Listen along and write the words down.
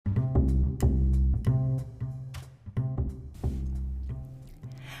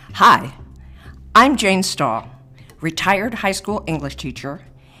Hi, I'm Jane Stahl, retired high school English teacher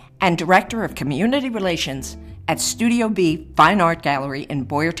and Director of Community Relations at Studio B Fine Art Gallery in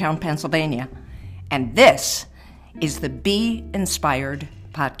Boyertown, Pennsylvania, and this is the Be Inspired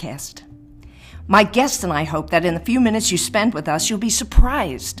podcast. My guest and I hope that in the few minutes you spend with us, you'll be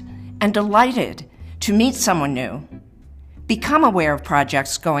surprised and delighted to meet someone new, become aware of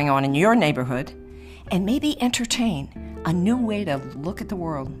projects going on in your neighborhood, and maybe entertain a new way to look at the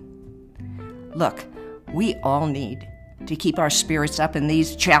world. Look, we all need to keep our spirits up in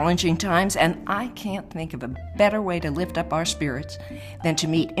these challenging times, and I can't think of a better way to lift up our spirits than to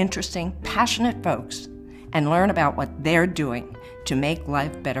meet interesting, passionate folks and learn about what they're doing to make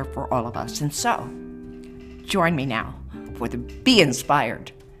life better for all of us. And so, join me now for the Be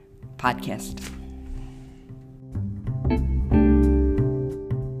Inspired podcast.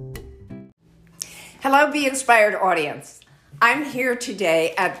 Hello, Be Inspired audience. I'm here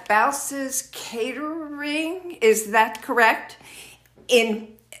today at Bause Catering, is that correct? In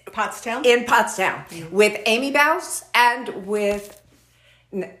Pottstown? In Pottstown, with Amy Bause and with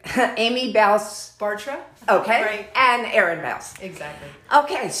Amy Bause-Bartra. Okay, right. And Erin Bause. Exactly.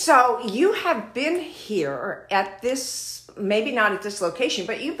 Okay, so you have been here at this, maybe not at this location,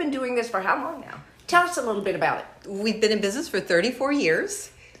 but you've been doing this for how long now? Tell us a little bit about it. We've been in business for 34 years.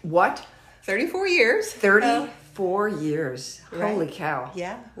 What? 34 years. 34 years. Right. Holy cow.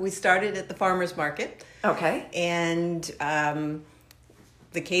 Yeah. We started at the farmer's market. Okay. And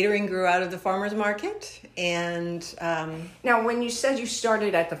the catering grew out of the farmer's market. And now, when you said you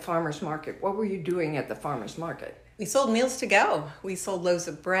started at the farmer's market, what were you doing at the farmer's market? we sold meals to go. We sold loaves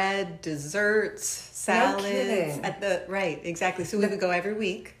of bread, desserts, salads. No kidding. Right, exactly. So we would go every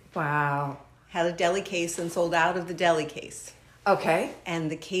week. Wow. Had a deli case and sold out of the deli case. Okay.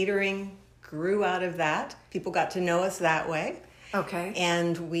 And the catering grew out of that. People got to know us that way. Okay.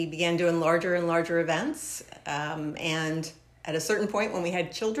 And we began doing larger and larger events. And at a certain point when we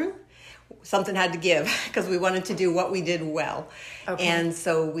had children, something had to give because we wanted to do what we did well. Okay. And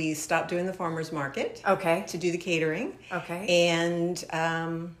so we stopped doing the farmer's market Okay. to do the catering. Okay. And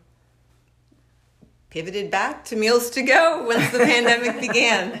pivoted back to meals to go once the pandemic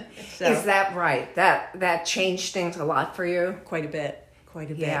began. So, Is that right? That changed things a lot for you? quite a bit.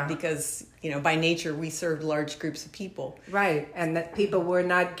 Yeah. Because, by nature, we served large groups of people. Right. And that people were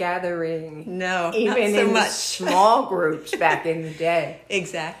not gathering. No, Even not so in much. small groups back in the day.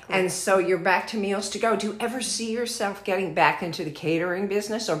 Exactly. And so you're back to meals to go. Do you ever see yourself getting back into the catering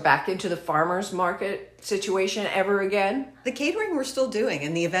business or back into the farmer's market situation ever again? The catering we're still doing,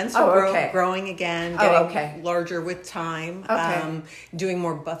 and the events Oh, are okay. growing again, Oh, getting okay. larger with time, Okay. doing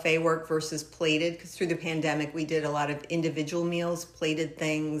more buffet work versus plated, because through the pandemic we did a lot of individual meals, plated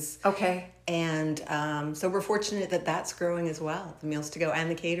things, Okay. and so we're fortunate that that's growing as well, the meals to go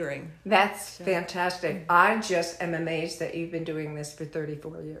and the catering. That's fantastic. I just am amazed that you've been doing this for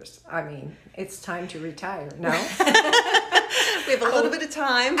 34 years. I mean, it's time to retire, no? We have a little bit of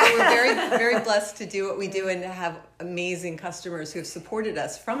time, but we're very, very blessed to do what we do and to have amazing customers who have supported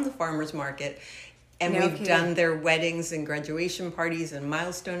us from the farmer's market. And No we've kidding. done their weddings and graduation parties and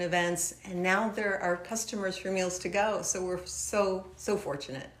milestone events. And now they're our customers for Meals to Go. So we're so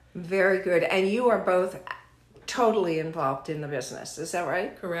fortunate. Very good. And you are both totally involved in the business. Is that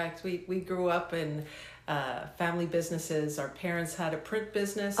right? Correct. We grew up in family businesses. Our parents had a print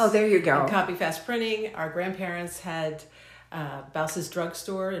business. Oh, there you go. And Copy Fast Printing. Our grandparents had Bouse's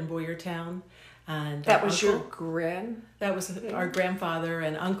Drugstore in Boyertown. And That our was your uncle- grand? That was our grandfather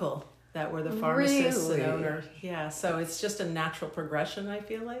and uncle that were the pharmacists Really? and owners. Yeah, so it's just a natural progression, I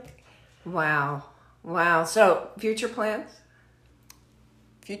feel like. Wow. So, future plans?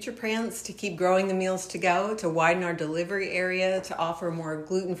 Future plans to keep growing the Meals to Go, to widen our delivery area, to offer more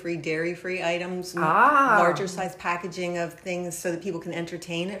gluten-free, dairy-free items, larger size packaging of things so that people can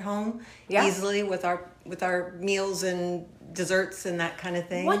entertain at home easily with our meals and desserts and that kind of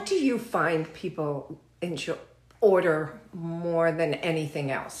thing. What do you find people order more than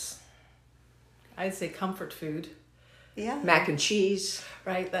anything else? I'd say comfort food. Yeah. Mac and cheese.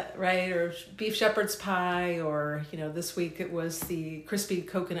 Right, or beef shepherd's pie, or this week it was the crispy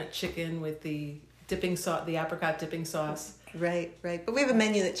coconut chicken with the dipping sauce, the apricot dipping sauce. Right. But we have a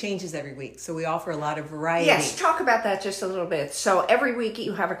menu that changes every week, so we offer a lot of variety. Yes, talk about that just a little bit. So every week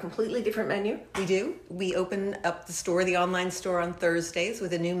you have a completely different menu? We do. We open up the online store on Thursdays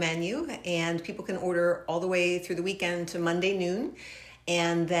with a new menu, and people can order all the way through the weekend to Monday noon,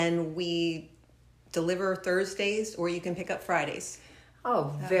 and then we deliver Thursdays, or you can pick up Fridays.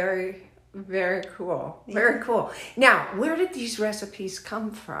 Oh, very Very cool. Very cool. Now, where did these recipes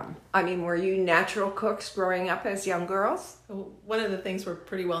come from? I mean, were you natural cooks growing up as young girls? One of the things we're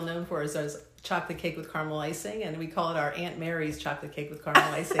pretty well known for is our chocolate cake with caramel icing, and we call it our Aunt Mary's chocolate cake with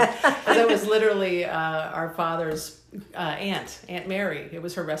caramel icing. That was literally our father's Aunt Mary. It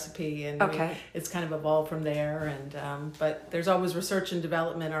was her recipe, and it's kind of evolved from there. And but there's always research and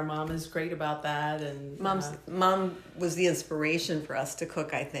development. Our mom is great about that, and mom was the inspiration for us to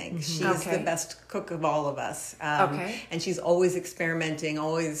cook. I think she's the best cook of all of us. And she's always experimenting,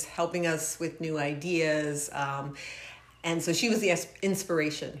 always helping us with new ideas. And so she was the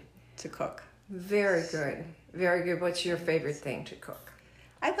inspiration to cook. Very good. Very good. What's your favorite thing to cook?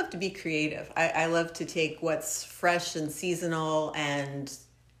 I love to be creative. I love to take what's fresh and seasonal and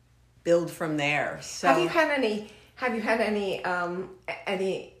build from there. So Have you had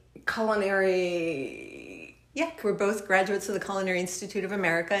any culinary? Yeah, we're both graduates of the Culinary Institute of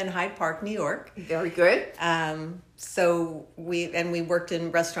America in Hyde Park, New York. Very good. So we worked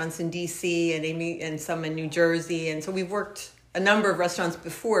in restaurants in DC and some in New Jersey, and so we've worked a number of restaurants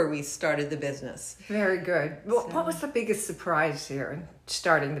before we started the business. Very good. What was the biggest surprise here in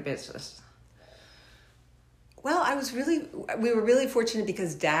starting the business? Well, we were really fortunate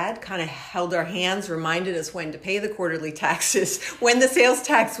because Dad kind of held our hands, reminded us when to pay the quarterly taxes, when the sales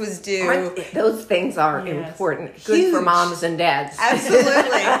tax was due. Those things are important. Good Huge. For moms and dads.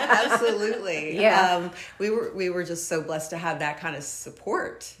 Absolutely, absolutely. Yeah. We were just so blessed to have that kind of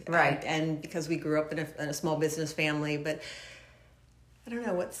support, right? And because we grew up in a small business family, but I don't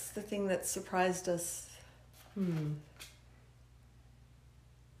know, what's the thing that surprised us?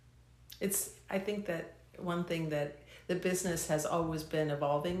 I think that one thing that the business has always been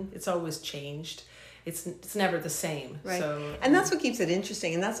evolving. It's always changed. It's never the same. Right. So, and that's what keeps it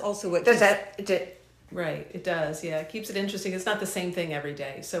interesting. And that's also what Right, it does. Yeah, it keeps it interesting. It's not the same thing every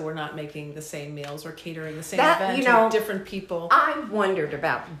day. So we're not making the same meals or catering the same event to different people. I wondered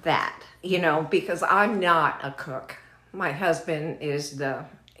about that, because I'm not a cook. My husband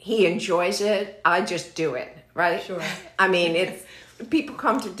he enjoys it. I just do it, right? Sure. I mean, people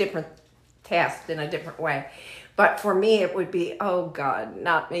come to different tasks in a different way. But for me, it would be, oh God,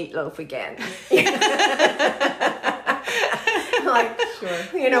 not meatloaf again. Sure.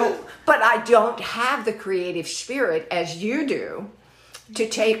 But I don't have the creative spirit as you do to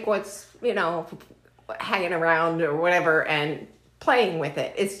take what's, hanging around or whatever and playing with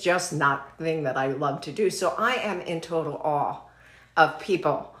it. It's just not the thing that I love to do. So I am in total awe of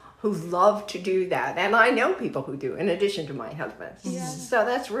people who love to do that. And I know people who do, in addition to my husband. Yeah. So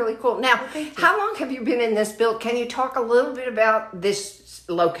that's really cool. Now, how long have you been in this build? Can you talk a little bit about this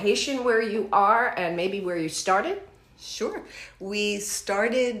location where you are and maybe where you started? Sure. We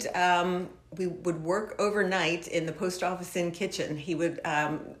started, we would work overnight in the post office in kitchen. He would,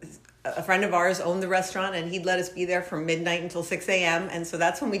 a friend of ours owned the restaurant, and he'd let us be there from midnight until 6 a.m. And so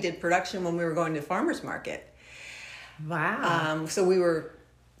that's when we did production when we were going to farmers market. Wow. So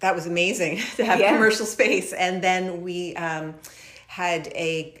that was amazing to have commercial space. And then we had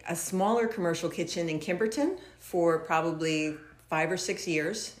a smaller commercial kitchen in Kimberton for probably 5 or 6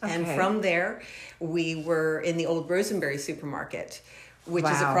 years. Okay. And from there, we were in the old Rosenberry supermarket, which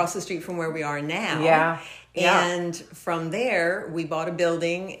is across the street from where we are now. Yeah. And from there, we bought a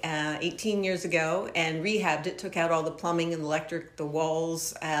building 18 years ago and rehabbed it, took out all the plumbing and electric, the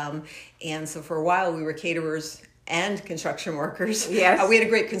walls. And so for a while, we were caterers and construction workers. Yes. We had a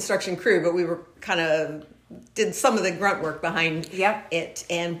great construction crew, but we were did some of the grunt work behind it.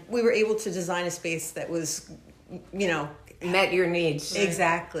 And we were able to design a space that was, met your needs. Right.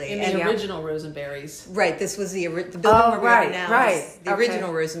 Exactly. In the original Rosenberry's. Right. This was the building where we are now. Right. The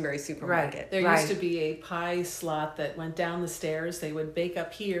original Rosenberry supermarket. Right. There used to be a pie slot that went down the stairs. They would bake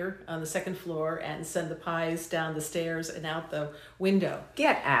up here on the second floor and send the pies down the stairs and out the window.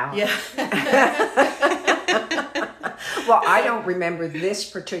 Get out. Yeah. Well, I don't remember this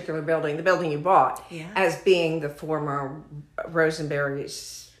particular building, the building you bought, as being the former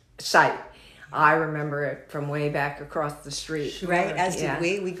Rosenberry's site. I remember it from way back across the street. Sure. Right, as did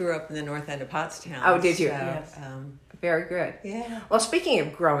we. We grew up in the north end of Pottstown. Oh, did you? So, yes. Very good. Yeah. Well, speaking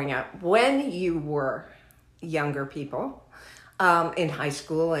of growing up, when you were younger people, in high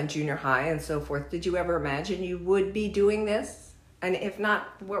school and junior high and so forth, did you ever imagine you would be doing this? And if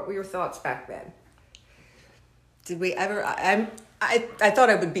not, what were your thoughts back then? Did we ever? I thought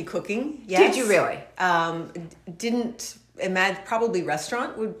I would be cooking. Yes. Did you really? Didn't imagine. Probably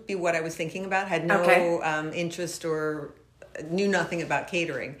restaurant would be what I was thinking about. Had no interest or knew nothing about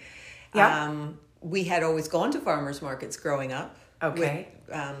catering. Yeah. We had always gone to farmers markets growing up. Okay.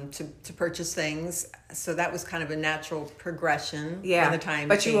 To purchase things. So that was kind of a natural progression. Yeah. When the time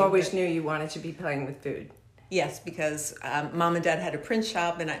but came. you always knew you wanted to be playing with food. Yes, because Mom and Dad had a print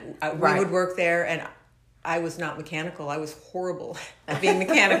shop, and we Right. would work there, and I was not mechanical. I was horrible at being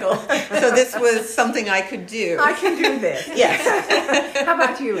mechanical. So this was something I could do. I can do this. Yes. How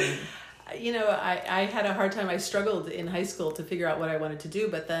about you, Erin? You know, I had a hard time. I struggled in high school to figure out what I wanted to do.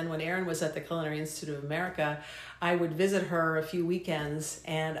 But then when Erin was at the Culinary Institute of America, I would visit her a few weekends,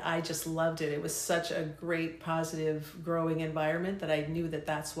 and I just loved it. It was such a great, positive, growing environment that I knew that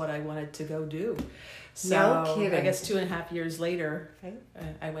that's what I wanted to go do. So No kidding. I guess 2.5 years later,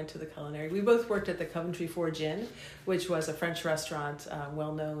 I went to the culinary. We both worked at the Coventry Forge Inn, which was a French restaurant,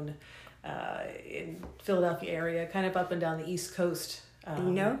 well known in Philadelphia area, kind of up and down the East Coast.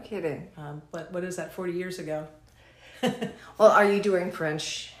 No kidding. But what is that, 40 years ago? Well, are you doing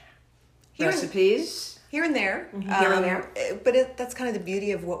French recipes? Here and there. Here and there. But that's kind of the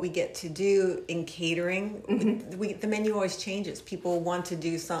beauty of what we get to do in catering. The menu always changes. People want to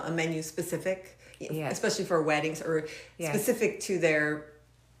do a menu specific, Yes. especially for weddings, or Yes. specific to their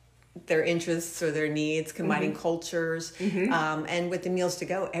interests or their needs, combining cultures. And with the Meals to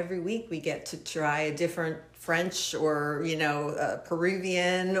Go, every week we get to try a different French or,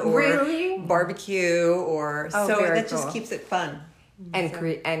 Peruvian or Really? barbecue, or Oh, so very that just cool. keeps it fun.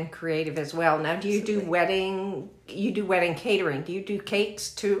 And creative as well. Now, do you do wedding catering? Do you do cakes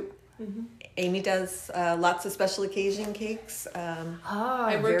too? Amy does lots of special occasion cakes.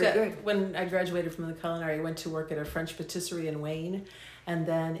 I worked when I graduated from the culinary, I went to work at a French patisserie in Wayne, and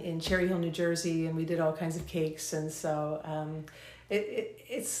then in Cherry Hill, New Jersey, and we did all kinds of cakes. And so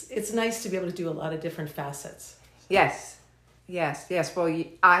it's nice to be able to do a lot of different facets. Yes. Well,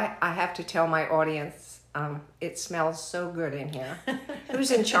 I have to tell my audience, it smells so good in here.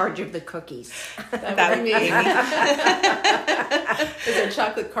 Who's in charge of the cookies? That would be me. Those are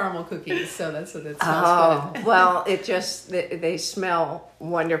chocolate caramel cookies, so that's what it smells good. Well, they smell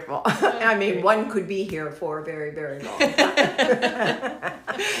wonderful. I mean, one could be here for a very, very long time.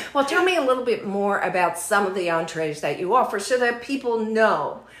 Well, tell me a little bit more about some of the entrees that you offer so that people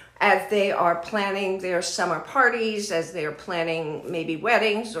know as they are planning their summer parties, as they're planning maybe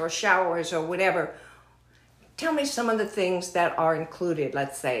weddings or showers or whatever. Tell me some of the things that are included,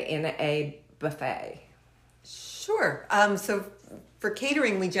 let's say, in a buffet. Sure. So for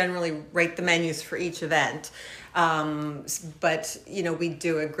catering, we generally write the menus for each event. But, we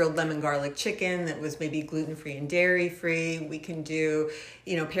do a grilled lemon garlic chicken that was maybe gluten-free and dairy-free. We can do,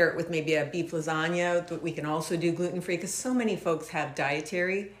 pair it with maybe a beef lasagna, but we can also do gluten-free because so many folks have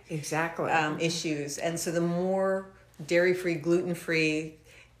dietary issues. And so the more dairy-free, gluten-free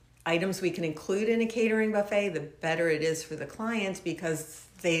items we can include in a catering buffet, the better it is for the client because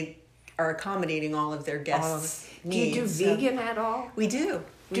they are accommodating all of their guests' needs. Do you do vegan at all? We do.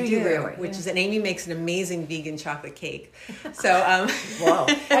 Do you really? And Amy makes an amazing vegan chocolate cake. So, Whoa,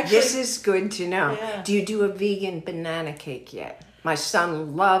 this is good to know. Yeah. Do you do a vegan banana cake yet? My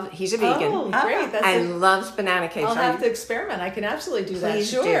son he's a vegan. Oh, great. Loves banana cakes. I'll have to experiment. I can absolutely do that. Please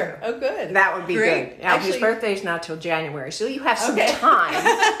Sure. do. Oh, good. That would be Great. good. Now, his Actually- birthday's not till January, so you have some time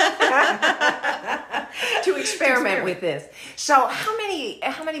to experiment with this. So how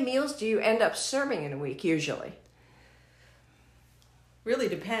many meals do you end up serving in a week usually? Really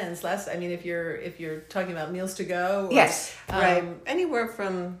depends. If you're talking about meals to go. Yes. right. Anywhere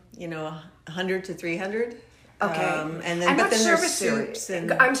from, 100 to 300. Okay. And what then there's service soups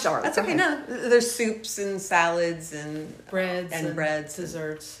and I'm sorry. That's go okay. ahead. No, there's soups and salads and breads and breads,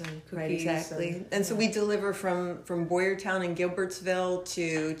 desserts and cookies. right, exactly. And so we deliver from Boyertown and Gilbertsville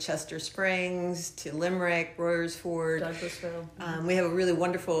to Chester Springs to Limerick, Royersford, Douglasville. We have a really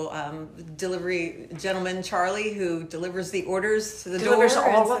wonderful delivery gentleman, Charlie, who delivers the orders to the Delivers door.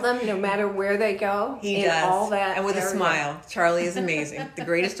 all of them, no matter where they go. He in does, all that and with a area. smile. Charlie is amazing, the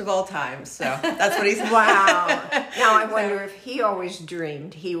greatest of all time. So that's what he's. Wow. Now I wonder if he always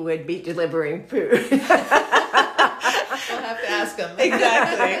dreamed he would be delivering food. We'll have to ask him.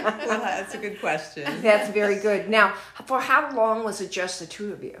 Exactly. Well, that's a good question. That's very good. Now, for how long was it just the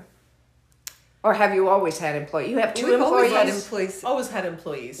two of you? Or have you always had employees? You have two We've always employees? had employees. Always had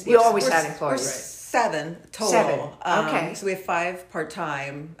employees. You always We're- had We're employees. 7 total. 7. Okay. So we have 5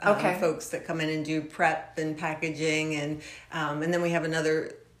 part-time folks that come in and do prep and packaging, and then we have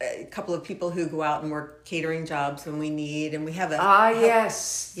a couple of people who go out and work catering jobs when we need, and we have a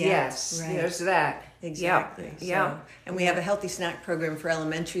Yes. right. There's that. exactly. Yeah. So, and we have a healthy snack program for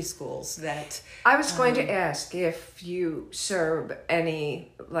elementary schools that I was going to ask if you serve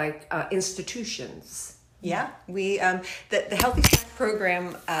any institutions. yeah, we the healthy snack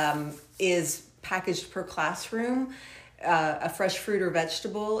program is packaged per classroom. a fresh fruit or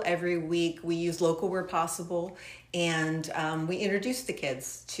vegetable every week. We use local where possible, and we introduce the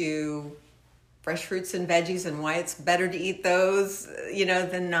kids to fresh fruits and veggies and why it's better to eat those,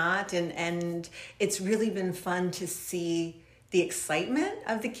 than not. And it's really been fun to see the excitement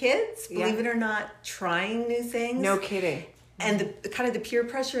of the kids, believe it or not, trying new things. No kidding. And the kind of the peer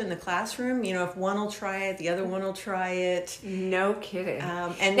pressure in the classroom, if one will try it, the other one will try it. No kidding.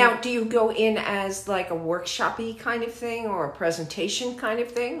 And now, do you go in as like a workshop-y kind of thing or a presentation kind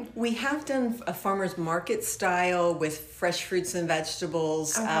of thing? We have done a farmer's market style with fresh fruits and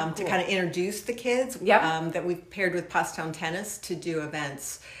vegetables cool. to kind of introduce the kids. Yep. That we've paired with Pottstown Tennis to do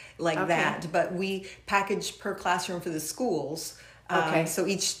events like that. But we package per classroom for the schools. Okay. So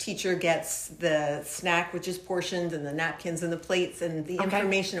each teacher gets the snack, which is portioned, and the napkins and the plates, and the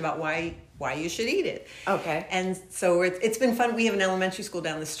information about why you should eat it. Okay. And so it's been fun. We have an elementary school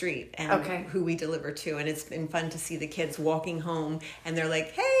down the street, and Okay. who we deliver to, and it's been fun to see the kids walking home, and they're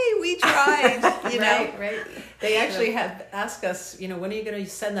like, "Hey, we tried," Right. They actually have asked us, when are you going to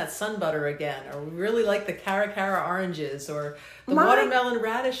send that sun butter again? Or we really like the cara oranges, or the watermelon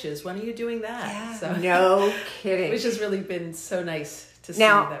radishes. When are you doing that? Yeah. So, No kidding. which has really been so nice to see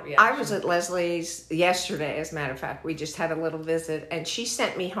Now, that reaction. I was at Leslie's yesterday, as a matter of fact. We just had a little visit, and she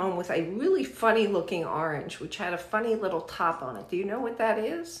sent me home with a really funny-looking orange, which had a funny little top on it. Do you know what that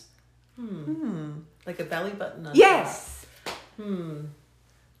is? Like a belly button on Yes.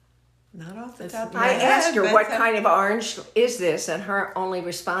 Not off the That's top of I my head. asked her, what kind of orange is this? And her only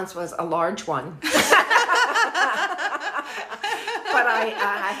response was, a large one. But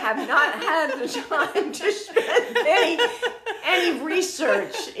I have not had the time to spend any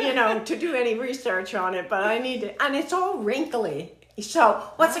research, to do any research on it. But I need to, and it's all wrinkly. So,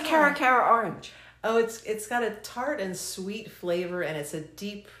 what's a cara orange? Oh, it's got a tart and sweet flavor, and it's a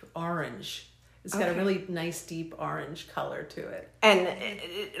deep orange. It's got a really nice deep orange color to it. And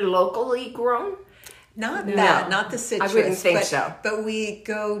locally grown? Not the citrus. I wouldn't think so. But we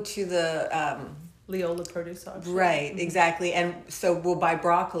go to the Leola produce auction. right, exactly, and so we'll buy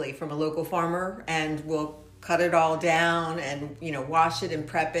broccoli from a local farmer, and we'll cut it all down, and wash it and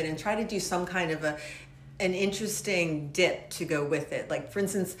prep it, and try to do some kind of an interesting dip to go with it. Like, for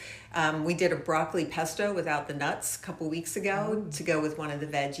instance, we did a broccoli pesto without the nuts a couple weeks ago to go with one of the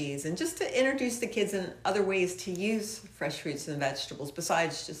veggies, and just to introduce the kids in other ways to use fresh fruits and vegetables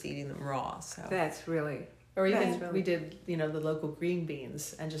besides just eating them raw. So That's really... Or even we did, the local green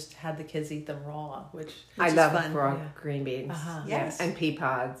beans and just had the kids eat them raw, which I is love fun. raw green beans. Yes. And pea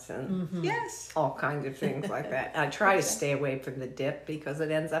pods and Yes. all kinds of things like that. I try to stay away from the dip because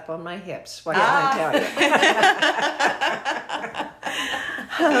it ends up on my hips. What can I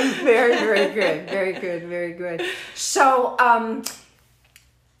tell you? Very, very good. Very good. Very good. So,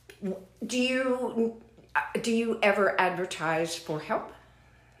 do you ever advertise for help?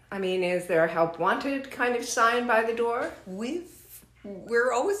 I mean, is there a help wanted kind of sign by the door?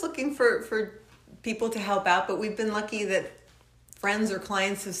 We're always looking for people to help out, but we've been lucky that friends or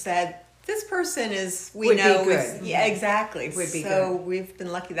clients have said, this person Would be good. Yeah, exactly. Would be so good. we've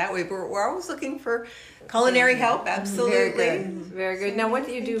been lucky that way, but we're always looking for culinary help. Absolutely. Very good. Very good. Now, what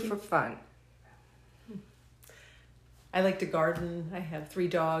do you do for fun? I like to garden. I have 3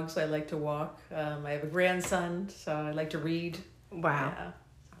 dogs. I like to walk. I have a grandson, so I like to read. Wow. Yeah.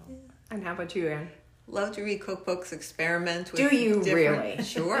 And how about you, Erin? Love to read cookbooks, experiment with Do you different- really?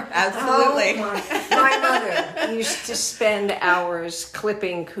 Sure, absolutely. Oh, my mother used to spend hours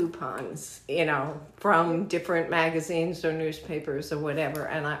clipping coupons, from different magazines or newspapers or whatever,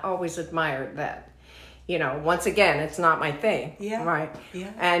 and I always admired that. Once again, it's not my thing. Yeah. Right.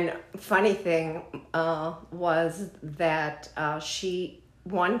 Yeah. And funny thing was that she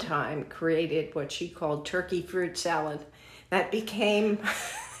one time created what she called turkey fruit salad. That became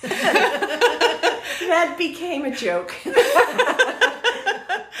a joke.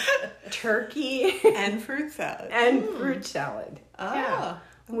 Turkey And fruit salad. and fruit salad. Oh,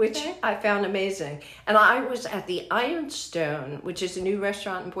 Which I found amazing. And I was at the Ironstone, which is a new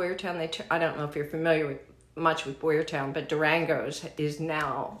restaurant in Boyertown. I don't know if you're familiar much with Boyertown, but Durango's is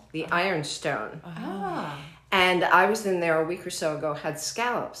now the Ironstone. And I was in there a week or so ago, had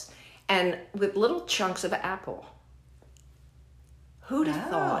scallops, and with little chunks of apple. Who'd have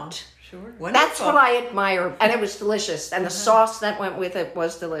thought? Sure. Wonderful. That's what I admire, and it was delicious, and the sauce that went with it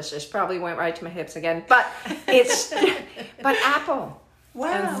was delicious. Probably went right to my hips again, but but apple. Wow.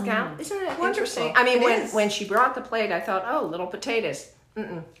 And scallop. Isn't that Wonderful. interesting? I mean, It when is. when she brought the plate, I thought, oh, little potatoes.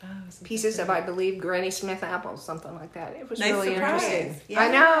 Pieces of, I believe, Granny Smith apples, something like that. It was Nice really surprise. interesting.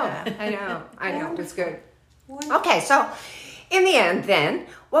 Yeah. I know. It was good. Okay, so In the end, then,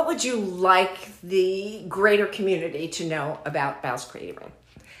 what would you like the greater community to know about Bause Catering?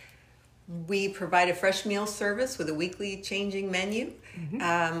 We provide a fresh meal service with a weekly changing menu.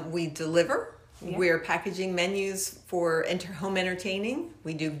 We deliver. Yeah. We're packaging menus for home entertaining.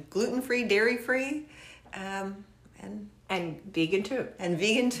 We do gluten-free, dairy-free, and vegan too. And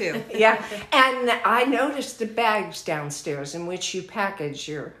vegan too. Yeah. And I noticed the bags downstairs in which you package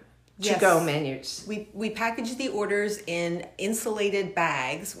your to-go menus. We package the orders in insulated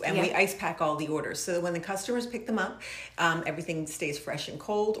bags, and we ice pack all the orders so that when the customers pick them up, everything stays fresh and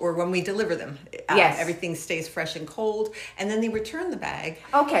cold. Or when we deliver them, everything stays fresh and cold. And then they return the bag.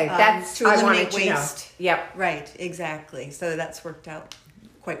 Okay, that's to eliminate waste. To know. Yep. Right, exactly. So that's worked out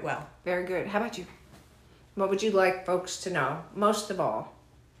quite well. Very good. How about you? What would you like folks to know most of all?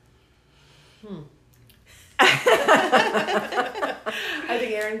 I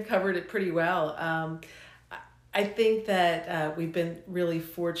think Erin covered it pretty well. I think that we've been really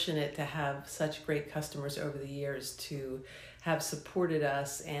fortunate to have such great customers over the years to have supported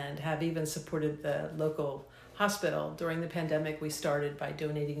us and have even supported the local hospital. During the pandemic, we started by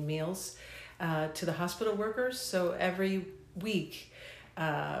donating meals to the hospital workers. So every week,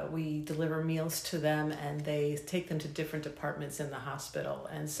 we deliver meals to them and they take them to different departments in the hospital.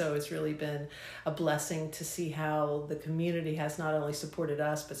 And so it's really been a blessing to see how the community has not only supported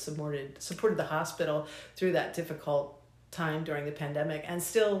us, but supported the hospital through that difficult time during the pandemic. And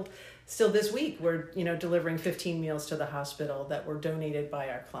still this week, we're delivering 15 meals to the hospital that were donated by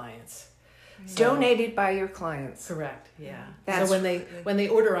our clients. Donated by your clients. Correct. Yeah. That's so when they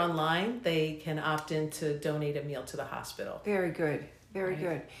order online, they can opt in to donate a meal to the hospital. Very good. Very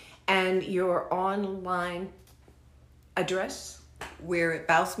good. And your online address? We're at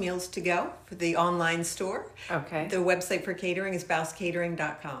Bause Meals to Go for the online store. Okay. The website for catering is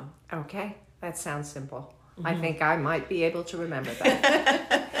bousecatering.com. Okay. That sounds simple. I think I might be able to remember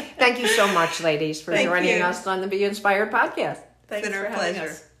that. Thank you so much, ladies, for joining us on the Be Inspired podcast. It's been our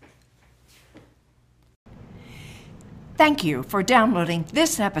pleasure. Thank you for downloading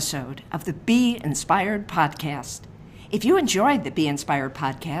this episode of the Be Inspired podcast. If you enjoyed the Be Inspired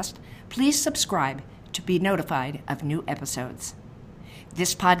podcast, please subscribe to be notified of new episodes.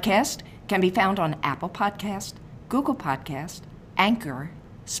 This podcast can be found on Apple Podcast, Google Podcast, Anchor,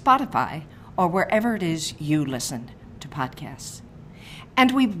 Spotify, or wherever it is you listen to podcasts.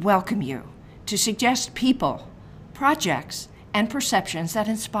 And we welcome you to suggest people, projects, and perceptions that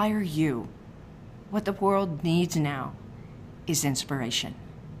inspire you. What the world needs now is inspiration.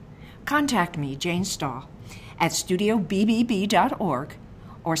 Contact me, Jane Stahl, at studiobbb.org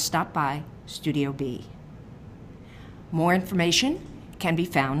or stop by Studio B. More information can be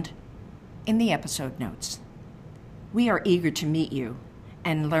found in the episode notes. We are eager to meet you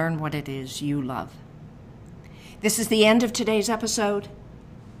and learn what it is you love. This is the end of today's episode,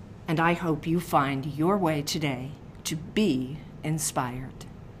 and I hope you find your way today to be inspired.